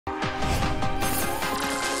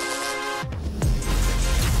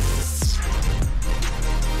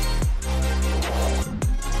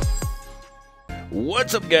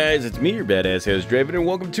What's up, guys? It's me, your badass host, Draven, and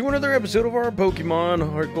welcome to another episode of our Pokemon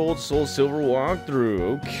Heart Gold Soul Silver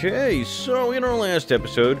walkthrough. Okay, so in our last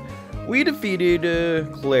episode, we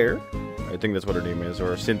defeated Claire. I think that's what her name is,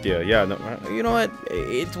 or Cynthia. Yeah, no, you know what?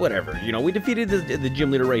 It's whatever. You know, we defeated the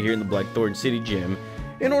gym leader right here in the Blackthorn City Gym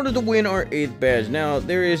in order to win our 8th badge. Now,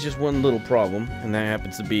 there is just one little problem, and that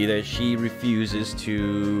happens to be that she refuses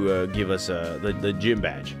to give us the gym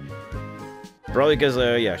badge. Probably because,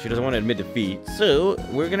 yeah, she doesn't want to admit defeat. So,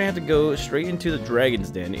 we're going to have to go straight into the Dragon's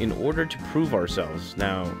Den in order to prove ourselves.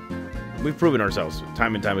 Now, we've proven ourselves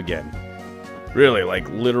time and time again. Really, like,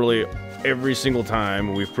 literally every single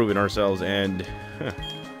time we've proven ourselves, and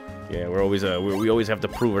yeah, we're always, we always have to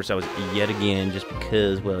prove ourselves yet again just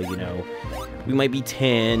because, well, you know, we might be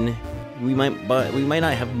 10, we might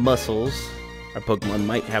not have muscles. Our Pokemon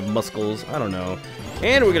might have muscles, I don't know.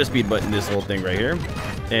 And we're going to speed button this whole thing right here.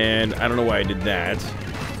 And I don't know why I did that.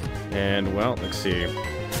 And, well, let's see.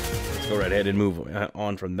 Let's go right ahead and move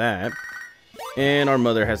on from that. And our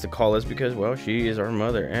mother has to call us because, well, she is our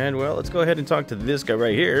mother. And, well, let's go ahead and talk to this guy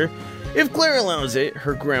right here. If Claire allows it,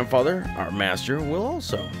 her grandfather, our master, will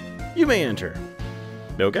also. You may enter.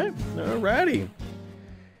 Okay, alrighty.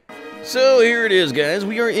 So, here it is, guys.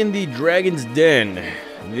 We are in the Dragon's Den.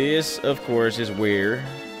 This, of course, is where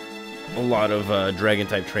a lot of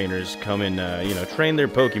Dragon-type trainers come and, you know, train their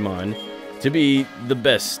Pokemon to be the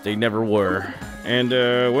best they never were. And,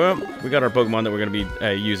 well, we got our Pokemon that we're going to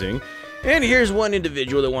be using. And here's one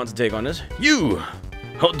individual that wants to take on us. You!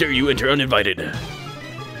 How dare you enter uninvited?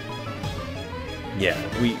 Yeah,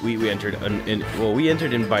 we entered, we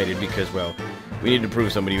entered invited because, well, we need to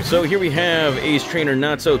prove somebody. So here we have Ace Trainer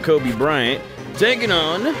Not-So Kobe Bryant taking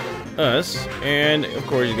on us, and of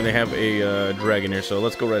course you're gonna have a Dragonair, so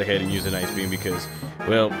let's go right ahead and use an Ice Beam because,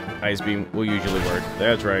 well, Ice Beam will usually work.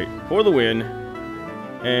 That's right, for the win.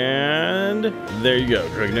 And there you go,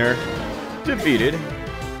 Dragonair defeated.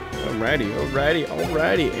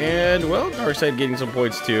 Alrighty. And, well, Darkseid getting some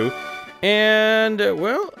points too. And,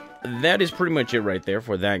 well, that is pretty much it right there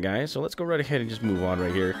for that guy. So let's go right ahead and just move on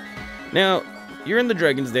right here. Now, you're in the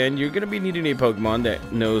Dragon's Den. You're going to be needing a Pokemon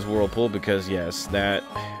that knows Whirlpool because, yes, that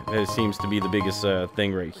seems to be the biggest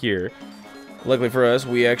thing right here. Luckily for us,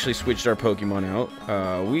 we actually switched our Pokemon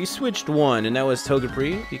out. We switched one, and that was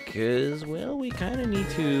Togepi because, well, we kind of need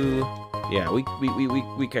to... Yeah, we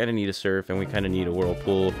kind of need a Surf, and we kind of need a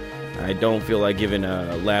Whirlpool. I don't feel like giving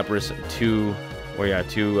Lapras two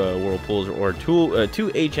Whirlpools or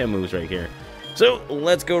two HM moves right here. So,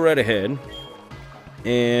 let's go right ahead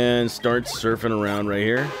and start surfing around right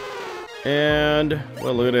here. And,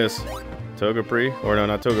 well, look at this. Togepi, or no,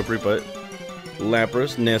 not Togepi, but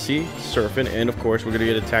Lapras, Nessie, surfing, and of course we're going to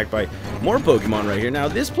get attacked by more Pokemon right here. Now,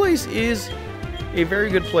 this place is a very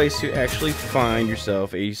good place to actually find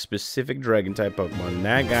yourself a specific Dragon-type Pokemon. And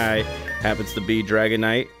that guy happens to be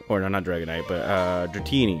Dragonite, or no, not Dragonite, but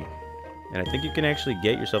Dratini. And I think you can actually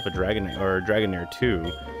get yourself a Dragonite, or a Dragonair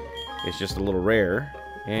too. It's just a little rare.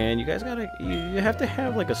 And you guys you have to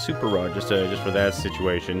have like a Super Rod just for that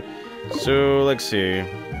situation. So let's see.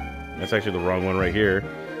 That's actually the wrong one right here.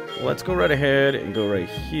 Let's go right ahead and go right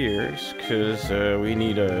here because we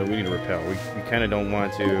need a repel. We kind of don't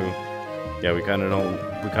want to. Yeah, we kind of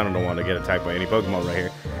don't want to get attacked by any Pokemon right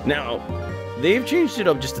here. Now, they've changed it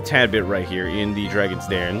up just a tad bit right here in the Dragon's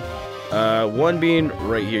Den. One being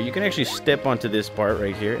right here. You can actually step onto this part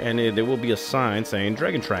right here, and there will be a sign saying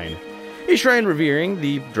Dragon Shrine. A shrine revering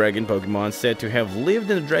the dragon Pokemon said to have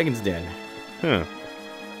lived in the Dragon's Den. Huh.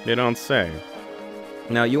 They don't say.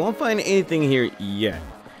 Now, you won't find anything here yet.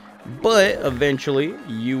 But eventually,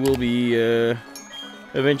 you will be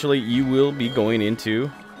going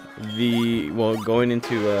into a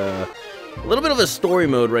little bit of a story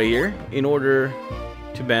mode right here in order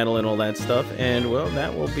to battle and all that stuff. And, well,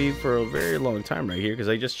 that will be for a very long time right here because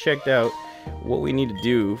I just checked out what we need to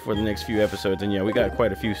do for the next few episodes, and yeah, we got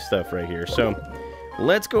quite a few stuff right here. So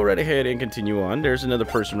let's go right ahead and continue on. There's another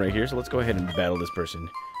person right here, so let's go ahead and battle this person.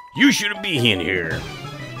 You shouldn't be in here.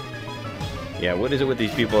 Yeah, what is it with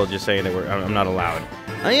these people just saying that I'm not allowed?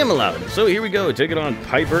 I am allowed. So here we go, taking on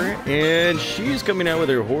Piper, and she's coming out with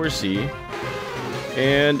her Horsea.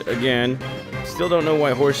 And again, still don't know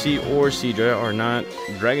why Horsea or Seadra are not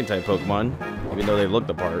Dragon-type Pokemon, even though they look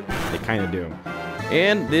the part. They kind of do.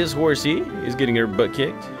 And this Horsea is getting her butt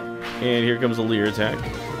kicked. And here comes the Leer attack.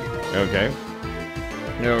 Okay.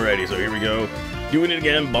 Alrighty, so here we go. Doing it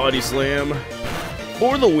again, Body Slam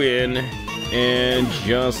for the win. And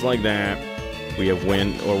just like that, we have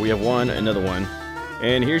won another one.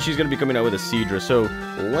 And here she's going to be coming out with a Seadra. So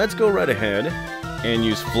let's go right ahead and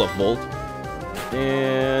use Fluff Volt.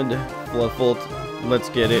 And Fluff Volt let's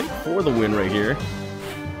get it for the win right here.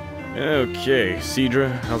 Okay,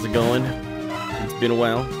 Cedra, how's it going? It's been a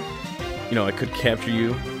while. You know, I could capture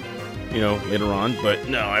you, you know, later on, but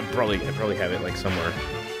no, I probably have it like somewhere.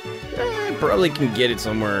 I probably can get it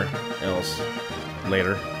somewhere else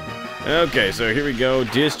later. Okay, so here we go.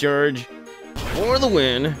 Discharge for the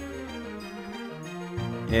win.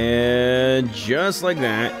 And just like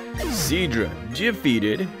that, Cedra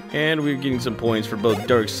defeated. And we're getting some points for both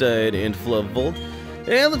Darkseid and Floodvolt.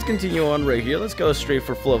 And let's continue on right here. Let's go straight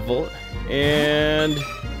for Floodvolt. And,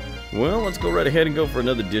 well, let's go right ahead and go for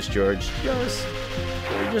another discharge.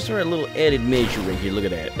 Just for a little added measure right here. Look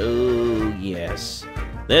at that. Oh, yes.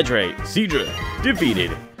 That's right. Cedra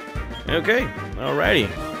defeated. Okay, alrighty.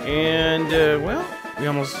 And, well, we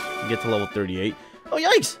almost get to level 38. Oh,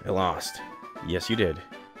 yikes! I lost. Yes, you did.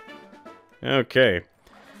 Okay.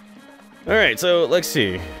 Alright, so let's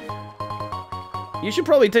see. You should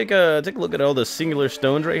probably take a look at all the singular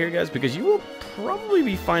stones right here, guys, because you will probably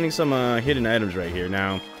be finding some hidden items right here.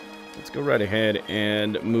 Now, let's go right ahead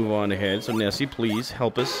and move on ahead. So, Nessie, please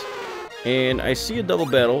help us. And I see a double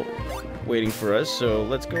battle waiting for us, so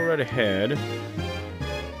let's go right ahead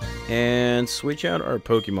and switch out our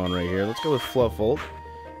Pokemon right here. Let's go with Fluffle.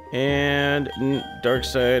 And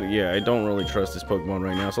Darkseid, yeah, I don't really trust this Pokemon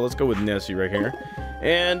right now, so let's go with Nessie right here.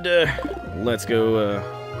 And let's go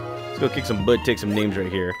kick some butt, take some names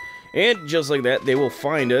right here. And just like that, they will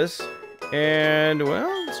find us. And,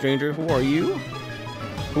 well, stranger, who are you?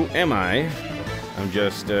 Who am I? I'm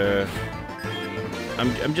just a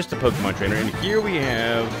Pokemon trainer, and here we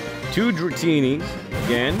have two Dratinis.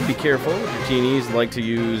 Again, be careful. Dratinis like to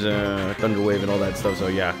use Thunder Wave and all that stuff, so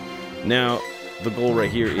yeah. Now, the goal right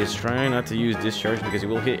here is try not to use Discharge because it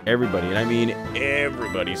will hit everybody, and I mean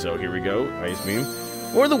everybody. So here we go. Ice Beam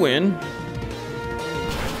for the win.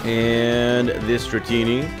 And this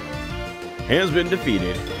Dratini has been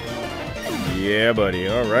defeated. Yeah, buddy.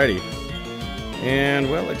 Alrighty. And,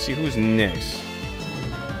 well, let's see who's next.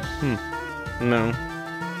 No.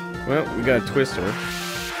 Well, we got Twister.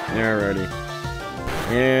 Alrighty.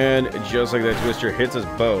 And just like that, Twister hits us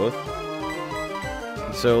both.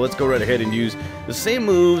 So let's go right ahead and use the same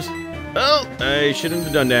moves. Oh, I shouldn't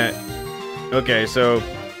have done that. Okay, so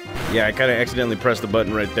yeah, I kind of accidentally pressed the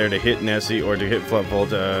button right there to hit Nessie or to hit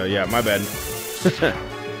Floodvolt. Yeah, my bad.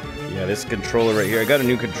 Yeah, this controller right here. I got a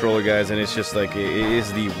new controller, guys, and it's just like, it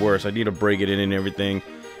is the worst. I need to break it in and everything.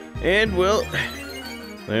 And, well,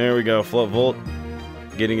 there we go. Floodvolt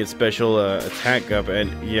getting its special attack up.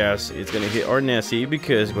 And, yes, it's going to hit our Nessie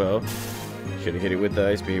because, well, should have hit it with the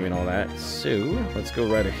Ice Beam and all that. So, let's go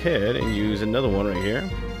right ahead and use another one right here.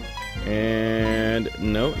 And,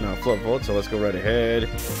 no, not Floodvolt, so let's go right ahead.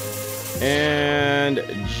 And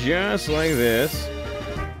just like this.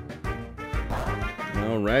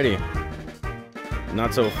 Alrighty.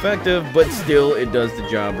 Not so effective, but still, it does the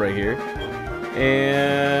job right here.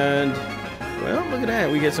 And, well, look at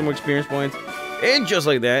that. We get some more experience points. And just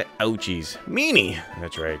like that, ouchies. Meanie.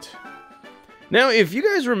 That's right. Now, if you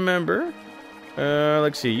guys remember,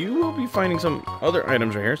 let's see, you will be finding some other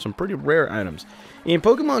items right here, some pretty rare items. In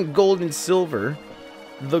Pokemon Gold and Silver,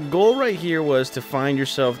 the goal right here was to find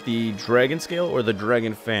yourself the Dragon Scale or the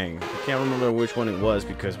Dragon Fang. I can't remember which one it was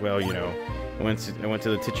because, well, you know, I went to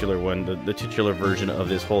the titular one, the titular version of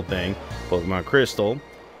this whole thing, Pokemon Crystal.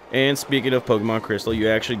 And speaking of Pokemon Crystal, you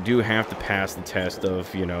actually do have to pass the test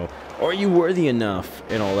of, you know, are you worthy enough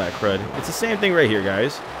and all that crud. It's the same thing right here,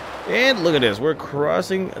 guys. And look at this, we're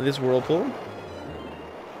crossing this whirlpool.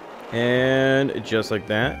 And just like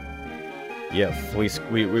that, yeah,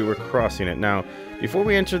 we were crossing it. Now, before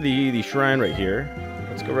we enter the shrine right here,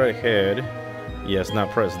 let's go right ahead. Yes,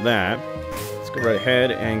 not press that. Let's go right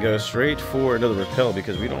ahead and go straight for another repel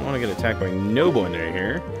because we don't want to get attacked by nobody right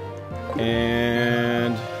here.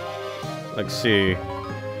 And let's see.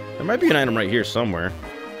 There might be an item right here somewhere.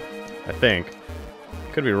 I think.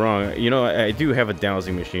 Could be wrong. You know, I do have a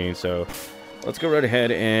dowsing machine, so let's go right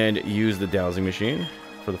ahead and use the dowsing machine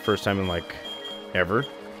for the first time in, like, ever.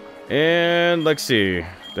 And let's see.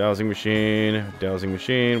 Dowsing machine,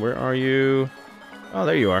 where are you? Oh,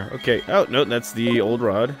 there you are. Okay. Oh, no, that's the old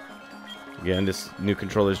rod. Again, this new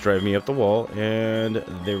controller is driving me up the wall. And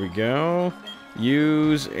there we go.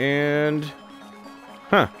 Use and...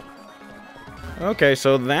 Huh. Okay,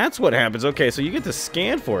 so that's what happens. Okay, so you get to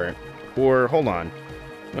scan for it. Or, hold on.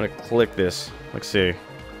 I'm going to click this. Let's see.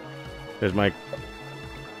 There's my...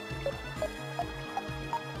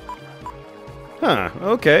 Huh,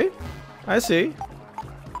 okay. I see.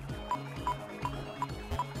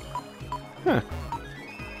 Huh.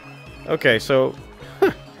 Okay, so...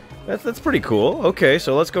 That's pretty cool. Okay,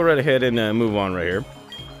 so let's go right ahead and move on right here.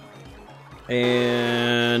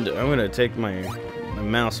 And I'm going to take my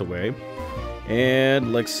mouse away.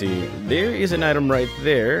 And let's see. There is an item right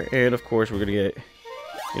there. And of course, we're going to get,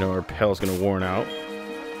 our repel's going to worn out.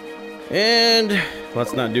 And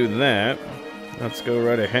let's not do that. Let's go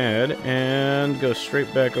right ahead and go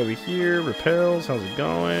straight back over here. Repels, how's it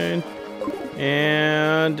going?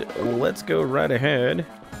 And let's go right ahead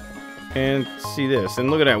and see this.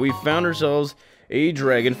 And look at that. We found ourselves a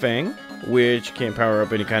Dragon Fang, which can power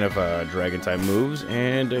up any kind of dragon type moves.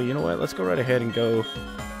 And you know what? Let's go right ahead and go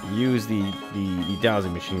use the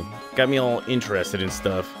dowsing machine. Got me all interested in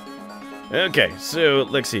stuff. Okay, so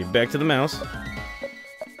let's see. Back to the mouse.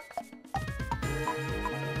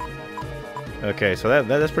 Okay, so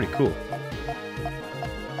that's pretty cool.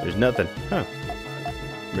 There's nothing. Huh.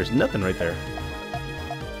 There's nothing right there.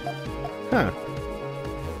 Huh.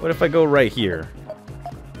 What if I go right here?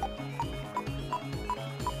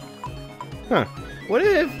 Huh. What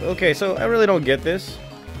if... Okay, so I really don't get this.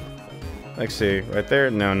 Let's see. Right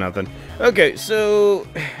there? No, nothing. Okay, so...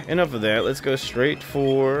 Enough of that. Let's go straight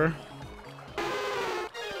for...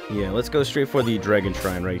 Yeah, let's go straight for the Dragon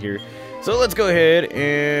Shrine right here. So let's go ahead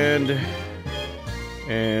and...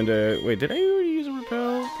 wait, did I already use a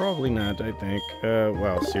repel? Probably not, I think.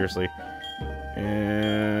 Wow, seriously.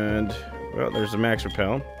 And... Well, there's a max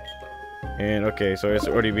repel. And, okay, so it's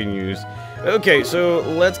already been used. Okay, so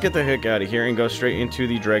let's get the heck out of here and go straight into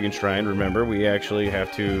the Dragon Shrine. Remember, we actually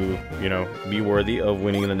have to, be worthy of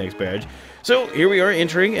winning the next badge. So, here we are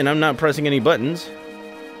entering, and I'm not pressing any buttons.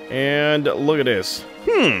 And look at this.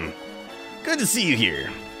 Good to see you here.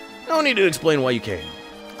 No need to explain why you came.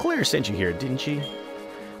 Claire sent you here, didn't she?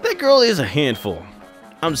 That girl is a handful.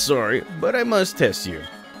 I'm sorry, but I must test you.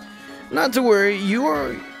 Not to worry, you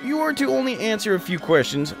are to only answer a few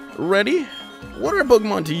questions. Ready? What are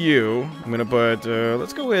Pokemon to you? I'm gonna put,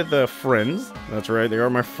 let's go with friends. That's right, they are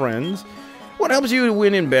my friends. What helps you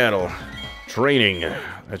win in battle? Training.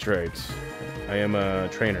 That's right. I am a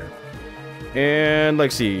trainer. And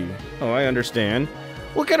let's see. Oh, I understand.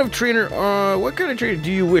 What kind of trainer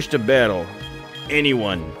do you wish to battle?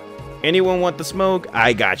 Anyone. Anyone want the smoke?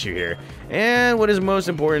 I got you here. And what is most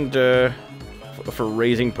important for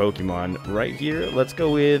raising Pokemon? Right here, let's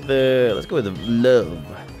go with love.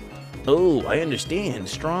 Oh, I understand.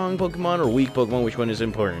 Strong Pokemon or weak Pokemon, which one is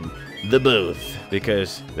important? The both,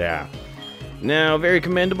 because yeah. Now, very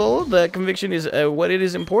commendable. The conviction is what it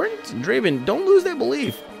is important. Draven, don't lose that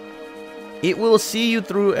belief. It will see you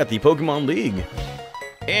through at the Pokemon League.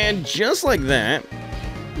 And just like that,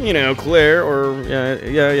 Claire, or,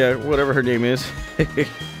 whatever her name is.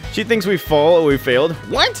 She thinks we failed.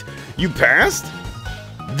 What? You passed?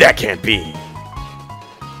 That can't be.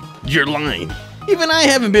 You're lying. Even I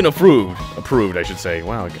haven't been approved. Approved, I should say.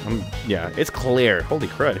 Wow, yeah, it's Claire. Holy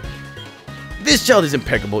crud. This child is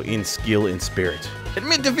impeccable in skill and spirit.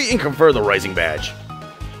 Admit defeat and confer the Rising Badge.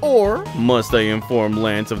 Or, must I inform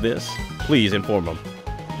Lance of this? Please inform him.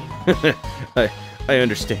 I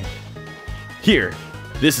understand. Here,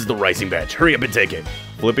 this is the Rising Badge. Hurry up and take it.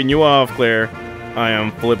 Flipping you off, Claire. I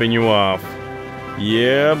am flipping you off.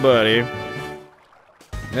 Yeah, buddy.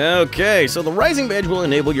 Okay, so the Rising Badge will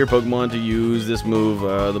enable your Pokemon to use this move,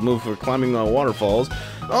 the move for climbing waterfalls.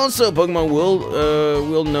 Also, Pokemon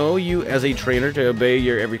will know you as a trainer to obey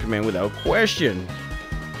your every command without question.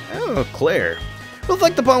 Oh, Claire.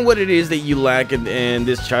 Reflect upon what it is that you lack and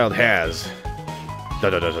this child has.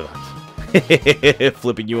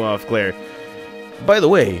 Flipping you off, Claire. By the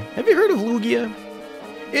way, have you heard of Lugia?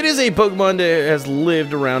 It is a Pokemon that has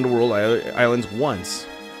lived around the world islands once.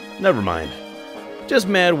 Never mind. Just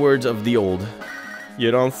mad words of the old.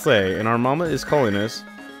 You don't say. And our mama is calling us.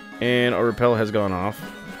 And our repel has gone off.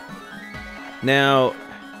 Now,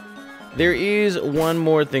 there is one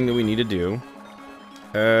more thing that we need to do.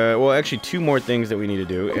 Well, actually, two more things that we need to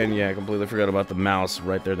do. And yeah, I completely forgot about the mouse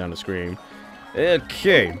right there down the screen.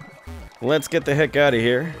 Okay. Let's get the heck out of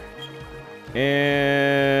here.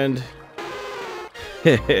 And...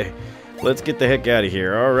 let's get the heck out of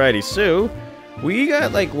here. Alrighty, so... we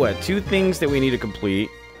got, like, what? Two things that we need to complete.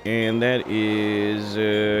 And that is...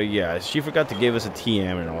 yeah, she forgot to give us a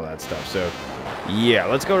TM and all that stuff. So, yeah,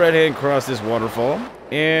 let's go right ahead and cross this waterfall.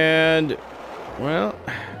 And... well...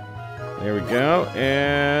 there we go.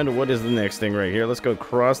 And what is the next thing right here? Let's go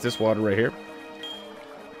cross this water right here.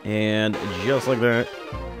 And just like that.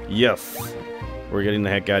 Yes. We're getting the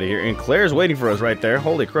heck out of here. And Claire's waiting for us right there.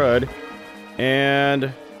 Holy crud.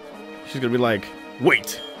 And she's gonna be like,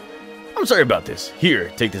 wait. I'm sorry about this. Here,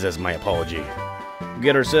 take this as my apology. We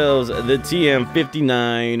get ourselves the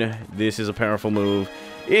TM59. This is a powerful move.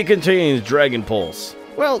 It contains Dragon Pulse.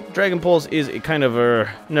 Well, Dragon Pulse is a kind of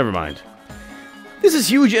a... never mind. This is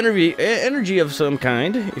huge energy of some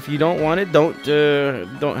kind. If you don't want it, don't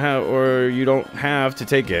have to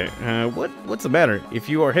take it. What's the matter? If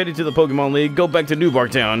you are headed to the Pokemon League, go back to New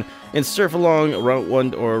Bark Town and surf along Route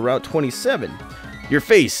 1 or Route 27. Your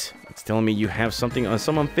face, it's telling me you have something on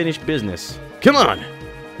some unfinished business. Come on!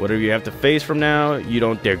 Whatever you have to face from now, you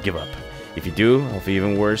don't dare give up. If you do, I'll feel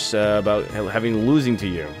even worse about losing to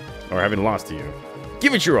you, or having lost to you.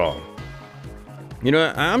 Give it your all. You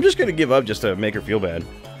know, I'm just gonna give up just to make her feel bad.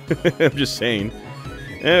 I'm just saying.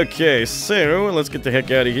 Okay, so let's get the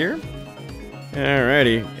heck out of here.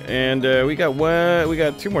 Alrighty, and we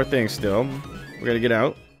got 2 more things still. We're gonna get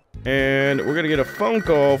out, and we're gonna get a phone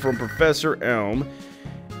call from Professor Elm,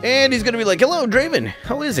 and he's gonna be like, "Hello, Draven.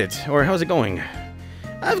 How is it? Or how's it going?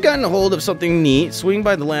 I've gotten a hold of something neat. Swing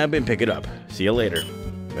by the lab and pick it up. See you later."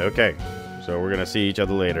 Okay. So we're gonna see each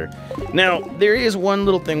other later. Now, there is one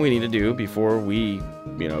little thing we need to do before we,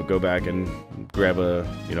 go back and grab a,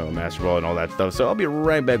 Master Ball and all that stuff. So I'll be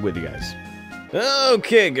right back with you guys.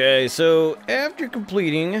 Okay, guys. So after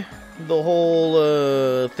completing the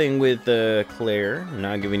whole thing with Claire,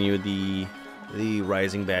 not giving you the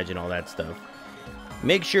Rising Badge and all that stuff,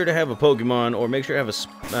 make sure to have a Pokemon, or make sure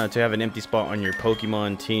to have an empty spot on your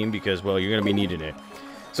Pokemon team, because, well, you're gonna be needing it.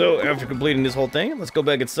 So, after completing this whole thing, let's go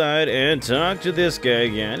back inside and talk to this guy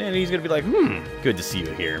again. And he's gonna be like, good to see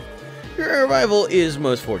you here. Your arrival is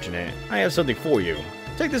most fortunate. I have something for you.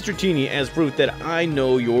 Take this Dratini as proof that I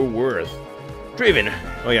know your worth. Draven.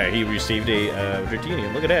 Oh yeah, he received a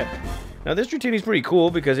Dratini. Look at that. Now, this Dratini is pretty cool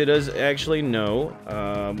because it does actually know,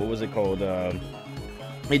 what was it called?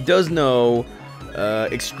 It does know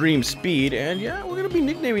extreme speed. And yeah, we're gonna be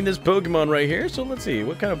nicknaming this Pokemon right here. So, let's see.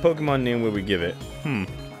 What kind of Pokemon name would we give it?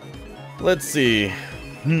 Let's see.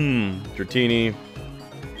 Dratini,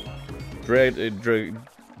 Dratini,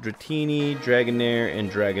 Dragonair,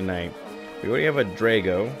 and Dragonite. We already have a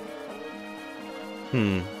Drago.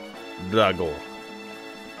 Drago.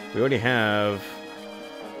 We already have...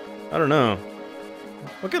 I don't know.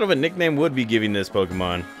 What kind of a nickname would be giving this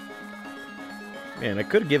Pokemon? Man, I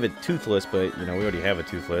could give it Toothless, but, we already have a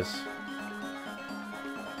Toothless.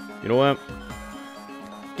 You know what?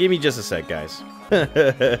 Give me just a sec, guys.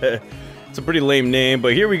 It's a pretty lame name,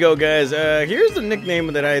 but here we go, guys. Here's the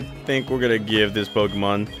nickname that I think we're gonna give this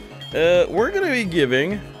Pokemon. We're gonna be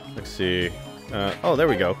giving... Let's see. Oh, there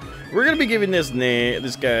we go. We're gonna be giving this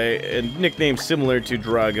guy a nickname similar to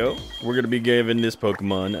Drago. We're gonna be giving this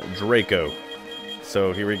Pokemon Draco.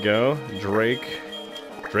 So here we go.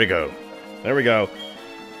 Draco. There we go.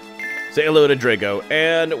 Say hello to Draco.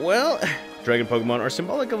 And, well, Dragon Pokemon are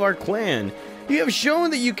symbolic of our clan. You have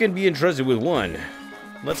shown that you can be entrusted with one.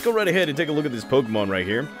 Let's go right ahead and take a look at this Pokemon right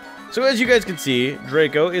here. So as you guys can see,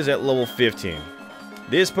 Draco is at level 15.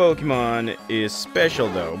 This Pokemon is special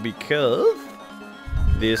though, because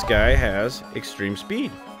this guy has extreme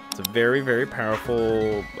speed. It's a very, very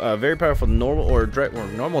powerful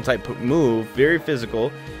normal type move, very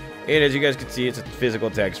physical. And as you guys can see, it's a physical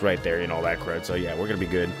attacks right there and all that crud. So yeah, we're gonna be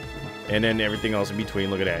good. And then everything else in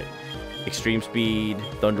between, look at that. Extreme speed,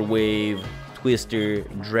 Thunder Wave, Twister,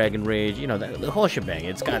 Dragon Rage, the whole shebang.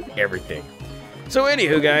 It's got everything. So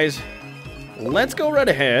anywho, guys, let's go right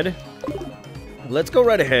ahead.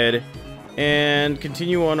 And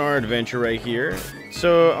continue on our adventure right here.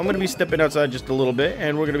 So I'm going to be stepping outside just a little bit,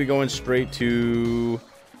 and we're going to be going straight to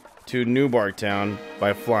New Bark Town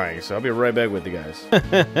by flying. So I'll be right back with you guys.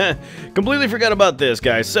 Completely forgot about this,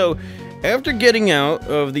 guys. So after getting out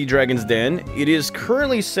of the Dragon's Den, it is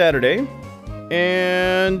currently Saturday.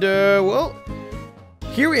 And, well,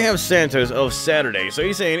 here we have Santos of Saturday. So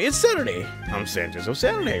he's saying, it's Saturday. I'm Santos of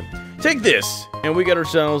Saturday. Take this. And we got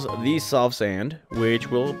ourselves the Soft Sand, which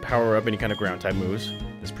will power up any kind of ground type moves.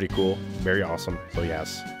 It's pretty cool. Very awesome. So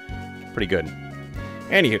yes, pretty good.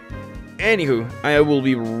 Anywho, I will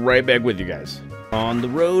be right back with you guys. On the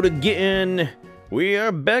road again. We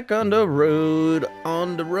are back on the road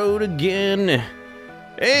again.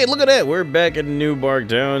 Hey, look at that. We're back in New Bark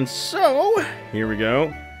Town. So, here we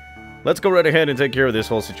go. Let's go right ahead and take care of this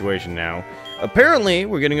whole situation now. Apparently,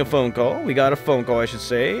 we're getting a phone call. We got a phone call, I should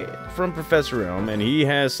say, from Professor Elm, and he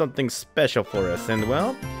has something special for us. And,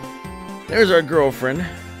 well, there's our girlfriend,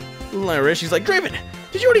 Lara. She's like, Draven,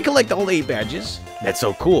 did you already collect all 8 badges? That's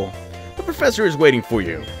so cool. The professor is waiting for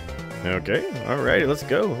you. Okay, alrighty, let's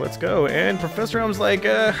go. And Professor Elm's like,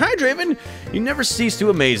 hi Draven, you never cease to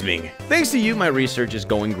amaze me. Thanks to you, my research is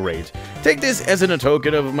going great. Take this as a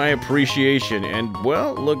token of my appreciation. And,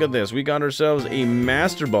 well, look at this. We got ourselves a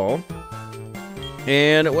Master Ball.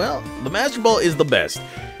 And, well, the Master Ball is the best.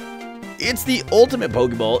 It's the ultimate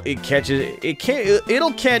Pokeball.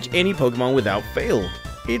 It'll catch any Pokemon without fail.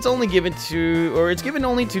 it's given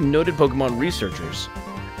only to noted Pokemon researchers.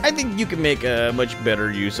 I think you can make a much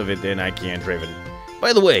better use of it than I can, Draven.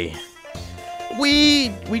 By the way,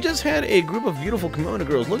 we just had a group of beautiful kimono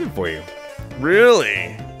girls looking for you.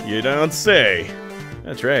 Really? You don't say.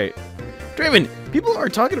 That's right. Draven, people are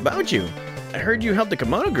talking about you. I heard you helped the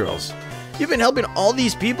kimono girls. You've been helping all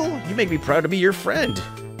these people? You make me proud to be your friend.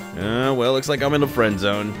 Well, looks like I'm in the friend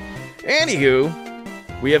zone.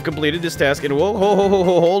 Anywho, we have completed this task, and whoa,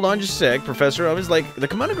 hold on just a sec, Professor. I was like, the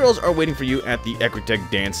kimono girls are waiting for you at the Ecritech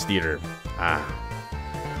Dance Theater.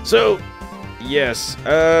 So, yes,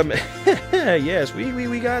 yes,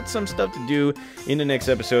 we got some stuff to do in the next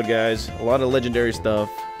episode, guys. A lot of legendary stuff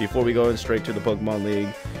before we go in straight to the Pokemon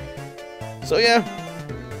League. So, yeah.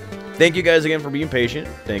 Thank you guys again for being patient.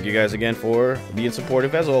 Thank you guys again for being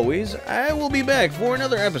supportive as always. I will be back for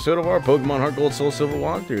another episode of our Pokemon Heart Gold Soul Silver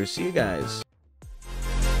walkthrough. See you guys.